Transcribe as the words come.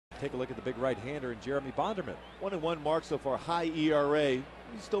take a look at the big right-hander in Jeremy Bonderman. 1-1 mark so far, high ERA. He's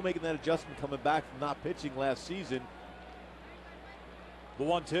still making that adjustment coming back from not pitching last season. The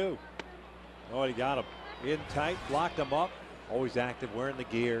 1-2. Oh, he got him in tight, blocked him up. Always active, wearing the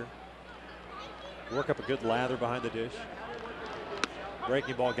gear. Work up a good lather behind the dish.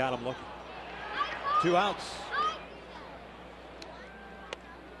 Breaking ball got him looking. 2 outs.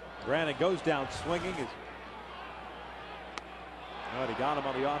 Brandon goes down swinging. Oh, he got him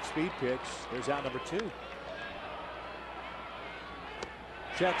on the off-speed pitch. There's out number 2.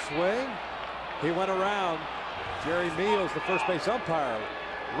 Check swing. He went around. Jerry Meals, the first base umpire,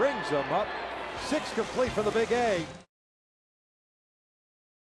 rings him up. 6 complete for the Big A.